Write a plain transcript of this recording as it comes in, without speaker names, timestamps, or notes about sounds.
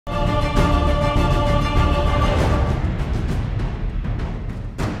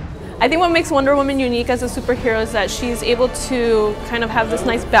I think what makes Wonder Woman unique as a superhero is that she's able to kind of have this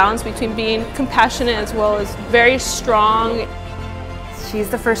nice balance between being compassionate as well as very strong. She's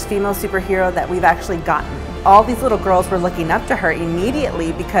the first female superhero that we've actually gotten. All these little girls were looking up to her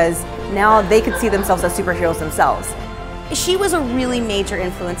immediately because now they could see themselves as superheroes themselves. She was a really major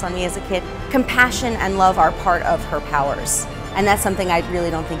influence on me as a kid. Compassion and love are part of her powers, and that's something I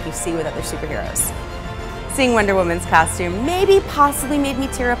really don't think you see with other superheroes. Seeing Wonder Woman's costume possibly made me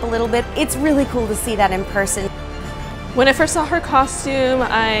tear up a little bit. It's really cool to see that in person. When I first saw her costume,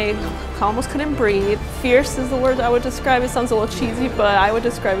 I almost couldn't breathe. Fierce is the word I would describe. It sounds a little cheesy, but I would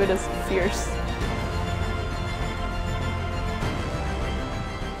describe it as fierce.